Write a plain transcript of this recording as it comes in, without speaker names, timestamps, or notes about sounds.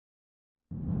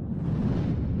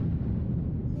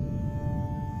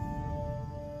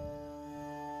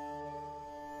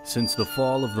Since the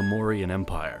fall of the Mauryan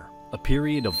Empire, a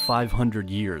period of 500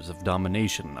 years of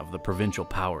domination of the provincial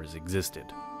powers existed.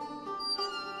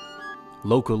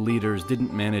 Local leaders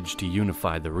didn't manage to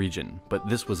unify the region, but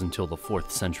this was until the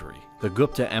 4th century. The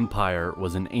Gupta Empire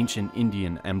was an ancient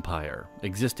Indian empire,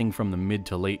 existing from the mid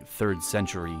to late 3rd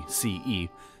century CE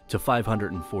to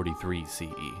 543 CE.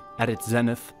 At its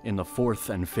zenith, in the 4th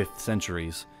and 5th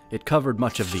centuries, it covered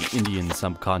much of the Indian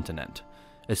subcontinent,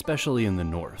 especially in the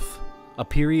north. A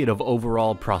period of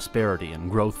overall prosperity and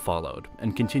growth followed,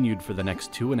 and continued for the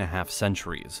next 2.5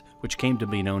 centuries, which came to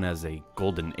be known as a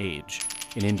Golden Age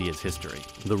in India's history.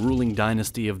 The ruling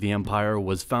dynasty of the empire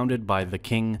was founded by the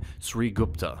king Sri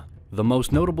Gupta. The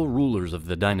most notable rulers of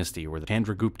the dynasty were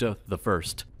Kamaragupta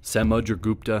I,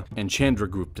 Samudragupta, and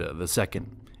Chandragupta II,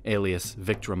 alias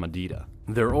Vikramaditya.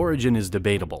 Their origin is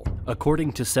debatable.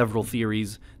 According to several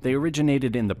theories, they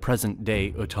originated in the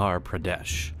present-day Uttar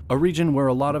Pradesh, a region where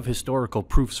a lot of historical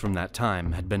proofs from that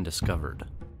time had been discovered.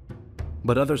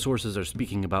 But other sources are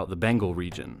speaking about the Bengal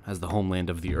region as the homeland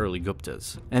of the early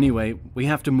Guptas. Anyway, we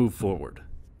have to move forward.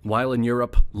 While in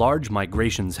Europe, large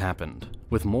migrations happened,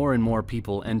 with more and more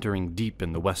people entering deep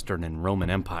in the Western and Roman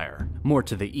Empire. More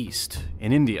to the east,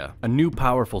 in India, a new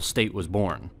powerful state was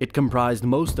born. It comprised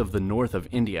most of the north of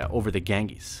India over the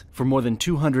Ganges. For more than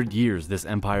 200 years, this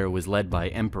empire was led by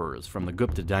emperors from the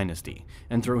Gupta dynasty,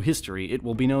 and through history, it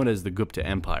will be known as the Gupta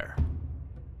Empire.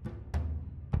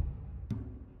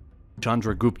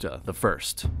 Chandragupta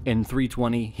I. In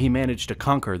 320, he managed to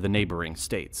conquer the neighboring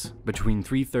states. Between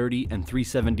 330 and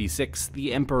 376,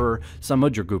 the emperor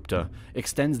Samudragupta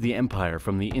extends the empire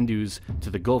from the Indus to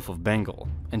the Gulf of Bengal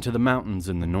and to the mountains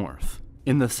in the north.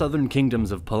 In the southern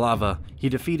kingdoms of Pallava, he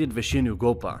defeated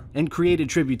Vishnugapa and created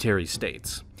tributary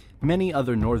states. Many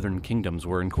other northern kingdoms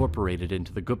were incorporated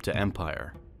into the Gupta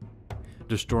Empire,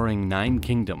 destroying 9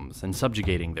 kingdoms and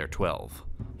subjugating their 12.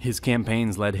 His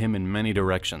campaigns led him in many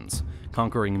directions,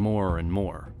 conquering more and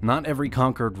more. Not every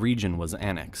conquered region was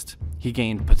annexed. He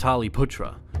gained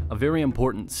Pataliputra, a very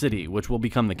important city which will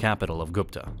become the capital of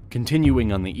Gupta.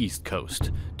 Continuing on the east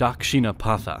coast,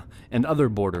 Dakshinapatha and other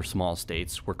border small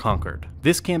states were conquered.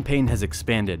 This campaign has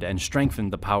expanded and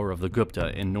strengthened the power of the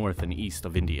Gupta in north and east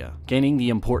of India, gaining the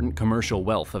important commercial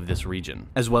wealth of this region,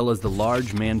 as well as the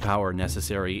large manpower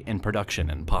necessary in production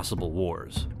and possible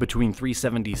wars. Between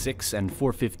 376 and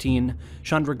 415,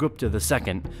 Chandragupta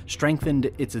II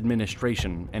strengthened its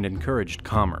administration and encouraged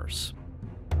commerce.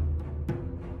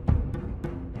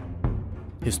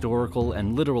 Historical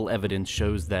and literal evidence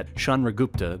shows that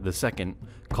Chandragupta II,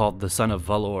 called the Son of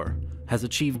Valor, has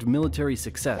achieved military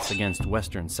success against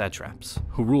Western satraps,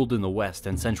 who ruled in the west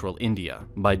and central India.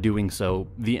 By doing so,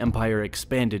 the empire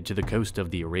expanded to the coast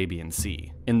of the Arabian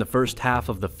Sea. In the first half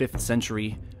of the 5th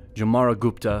century,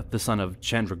 Kamaragupta, the son of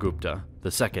Chandragupta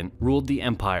II, ruled the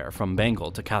empire from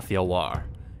Bengal to Kathiawar,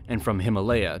 and from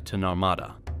Himalaya to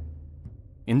Narmada.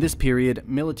 In this period,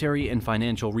 military and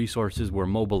financial resources were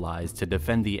mobilized to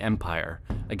defend the empire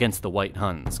against the White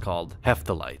Huns, called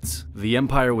Hephthalites. The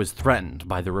empire was threatened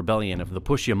by the rebellion of the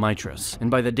Pushya-Mitras and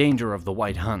by the danger of the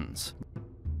White Huns.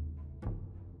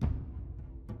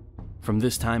 From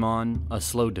this time on, a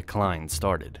slow decline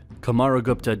started.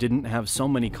 Kamaragupta didn't have so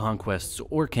many conquests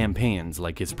or campaigns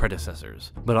like his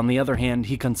predecessors, but on the other hand,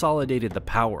 he consolidated the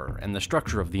power and the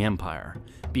structure of the empire,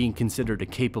 being considered a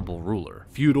capable ruler.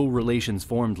 Feudal relations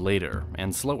formed later,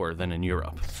 and slower than in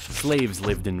Europe. Slaves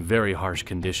lived in very harsh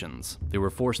conditions. They were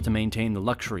forced to maintain the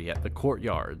luxury at the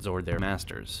courtyards or their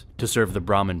masters, to serve the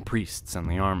Brahmin priests and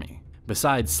the army.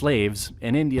 Besides slaves,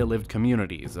 in India lived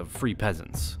communities of free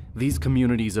peasants. These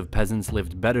communities of peasants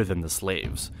lived better than the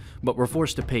slaves, but were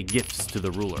forced to pay gifts to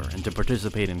the ruler and to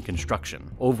participate in construction.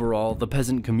 Overall, the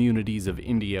peasant communities of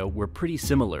India were pretty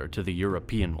similar to the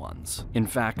European ones. In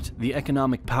fact, the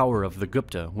economic power of the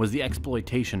Gupta was the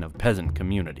exploitation of peasant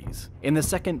communities. In the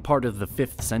second part of the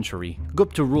 5th century,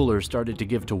 Gupta rulers started to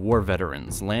give to war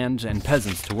veterans land and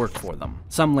peasants to work for them.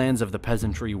 Some lands of the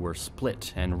peasantry were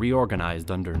split and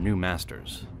reorganized under new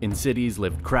masters. In cities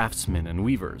lived craftsmen and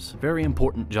weavers, very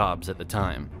important jobs at the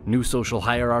time. New social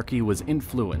hierarchy was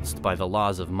influenced by the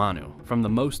laws of Manu, from the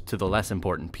most to the less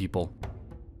important people.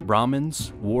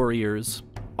 Brahmins, warriors,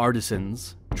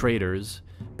 artisans, traders,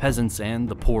 peasants, and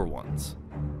the poor ones.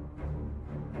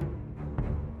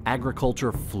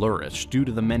 Agriculture flourished due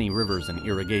to the many rivers and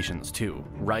irrigations too.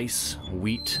 Rice,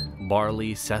 wheat,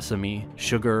 barley, sesame,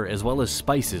 sugar, as well as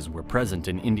spices were present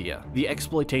in India. The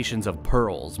exploitations of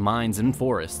pearls, mines, and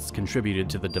forests contributed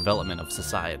to the development of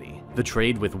society. The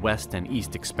trade with West and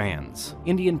East expands.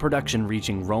 Indian production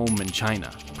reaching Rome and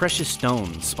China. Precious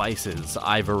stones, spices,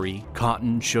 ivory,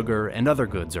 cotton, sugar, and other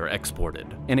goods are exported.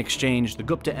 In exchange, the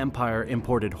Gupta Empire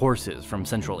imported horses from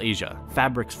Central Asia,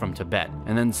 fabrics from Tibet,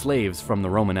 and then slaves from the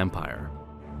Roman Empire.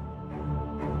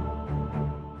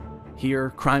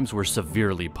 Here, crimes were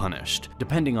severely punished,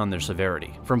 depending on their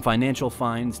severity, from financial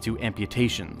fines to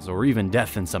amputations or even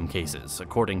death in some cases,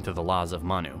 according to the laws of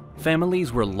Manu.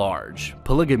 Families were large,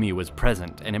 polygamy was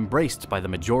present and embraced by the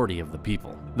majority of the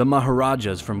people. The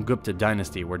Maharajas from Gupta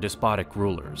dynasty were despotic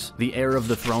rulers. The heir of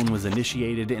the throne was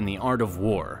initiated in the art of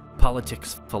war,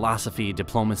 politics, philosophy,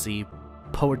 diplomacy,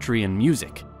 poetry, and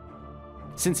music.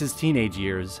 Since his teenage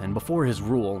years and before his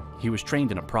rule, he was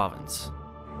trained in a province.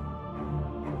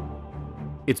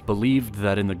 It's believed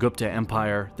that in the Gupta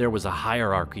Empire, there was a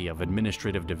hierarchy of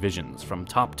administrative divisions from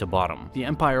top to bottom. The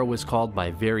empire was called by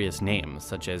various names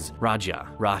such as Raja,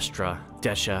 Rashtra,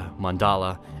 Desha,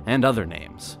 Mandala, and other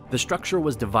names. The structure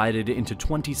was divided into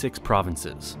 26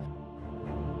 provinces.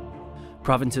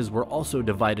 Provinces were also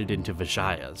divided into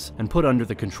Vishayas and put under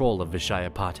the control of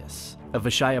Vishayapatis. A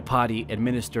Vishayapati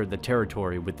administered the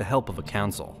territory with the help of a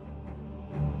council.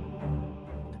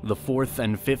 The 4th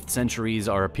and 5th centuries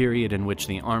are a period in which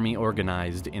the army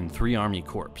organized in 3 army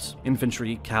corps: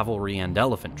 infantry, cavalry, and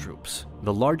elephant troops.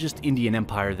 The largest Indian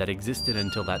empire that existed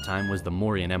until that time was the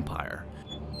Mauryan Empire.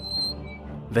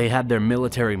 They had their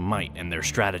military might and their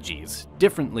strategies.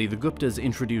 Differently, the Guptas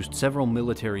introduced several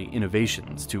military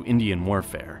innovations to Indian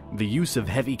warfare. The use of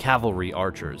heavy cavalry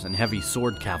archers and heavy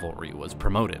sword cavalry was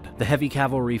promoted. The heavy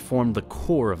cavalry formed the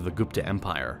core of the Gupta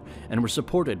Empire and were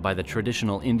supported by the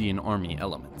traditional Indian army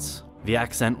elements. The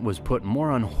accent was put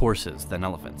more on horses than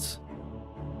elephants.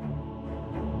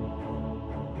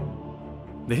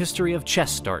 The history of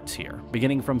chess starts here,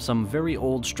 beginning from some very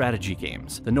old strategy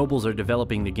games. The nobles are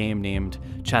developing the game named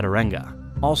Chaturanga.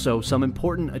 Also, some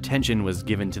important attention was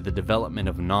given to the development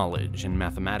of knowledge in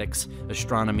mathematics,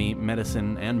 astronomy,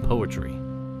 medicine, and poetry.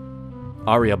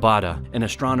 Aryabhata, an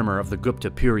astronomer of the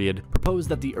Gupta period, proposed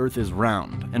that the Earth is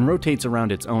round and rotates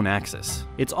around its own axis.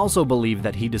 It's also believed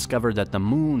that he discovered that the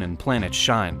moon and planets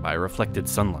shine by reflected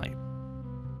sunlight.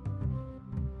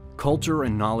 Culture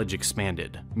and knowledge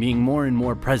expanded, being more and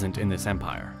more present in this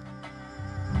empire.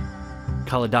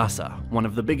 Kalidasa, one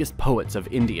of the biggest poets of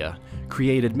India,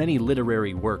 created many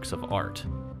literary works of art.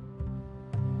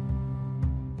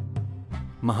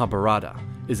 Mahabharata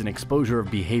is an exposure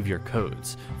of behavior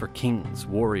codes for kings,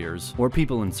 warriors, or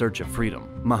people in search of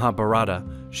freedom. Mahabharata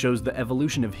shows the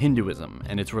evolution of Hinduism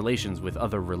and its relations with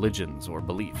other religions or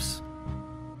beliefs.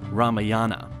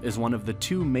 Ramayana is one of the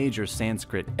 2 major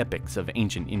Sanskrit epics of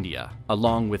ancient India,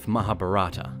 along with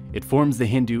Mahabharata. It forms the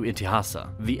Hindu Itihasa.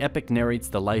 The epic narrates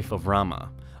the life of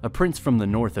Rama, a prince from the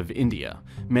north of India,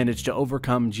 managed to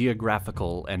overcome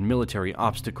geographical and military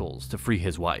obstacles to free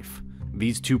his wife.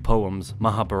 These 2 poems,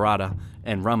 Mahabharata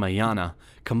and Ramayana,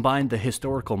 combined the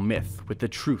historical myth with the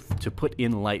truth to put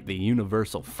in light the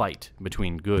universal fight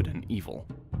between good and evil.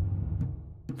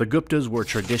 The Guptas were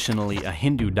traditionally a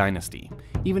Hindu dynasty.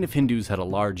 Even if Hindus had a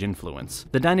large influence,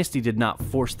 the dynasty did not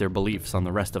force their beliefs on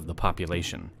the rest of the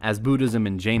population, as Buddhism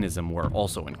and Jainism were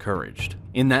also encouraged.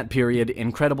 In that period,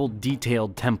 incredible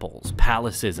detailed temples,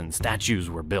 palaces, and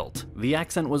statues were built. The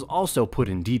accent was also put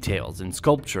in details in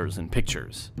sculptures and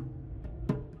pictures.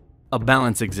 A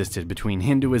balance existed between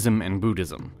Hinduism and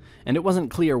Buddhism, and it wasn't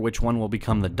clear which one will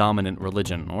become the dominant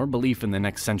religion or belief in the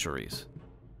next centuries.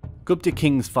 Gupta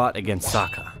kings fought against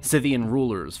Dhaka. Scythian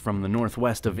rulers from the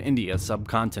northwest of India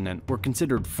subcontinent were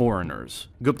considered foreigners.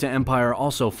 Gupta Empire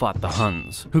also fought the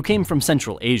Huns, who came from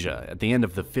Central Asia at the end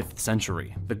of the 5th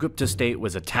century. The Gupta state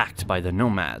was attacked by the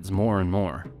nomads more and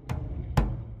more.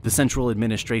 The central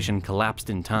administration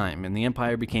collapsed in time, and the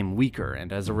empire became weaker,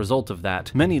 and as a result of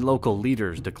that, many local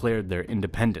leaders declared their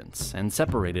independence and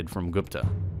separated from Gupta.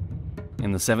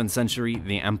 In the 7th century,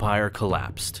 the empire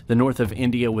collapsed. The north of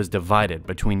India was divided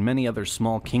between many other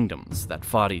small kingdoms that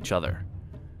fought each other.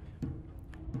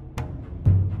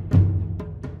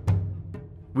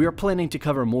 We are planning to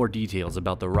cover more details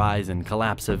about the rise and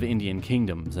collapse of Indian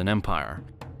kingdoms and empire.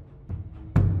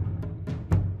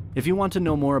 If you want to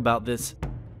know more about this,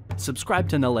 subscribe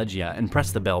to Nalegia and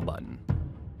press the bell button.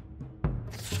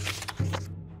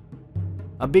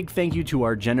 A big thank you to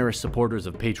our generous supporters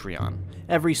of Patreon.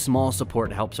 Every small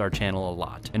support helps our channel a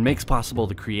lot and makes possible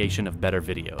the creation of better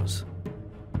videos.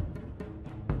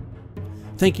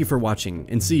 Thank you for watching,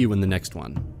 and see you in the next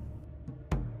one.